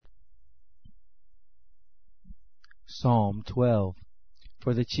Psalm 12.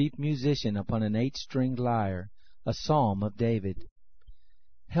 For the chief musician upon an 8-stringed lyre, a psalm of David.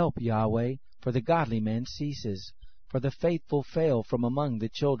 Help, Yahweh, for the godly man ceases, for the faithful fail from among the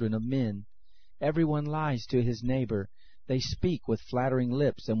children of men. Everyone lies to his neighbor, they speak with flattering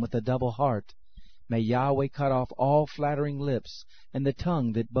lips and with a double heart. May Yahweh cut off all flattering lips, and the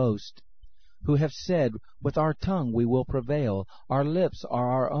tongue that boast, who have said, with our tongue we will prevail, our lips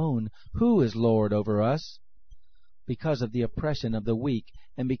are our own, who is Lord over us? Because of the oppression of the weak,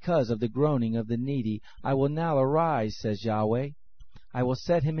 and because of the groaning of the needy, I will now arise, says Yahweh. I will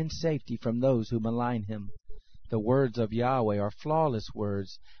set him in safety from those who malign him. The words of Yahweh are flawless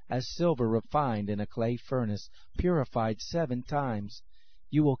words, as silver refined in a clay furnace, purified 7 times.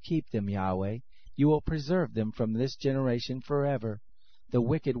 You will keep them, Yahweh. You will preserve them from this generation forever. The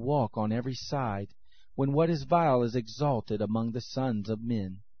wicked walk on every side, when what is vile is exalted among the sons of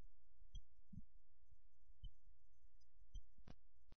men.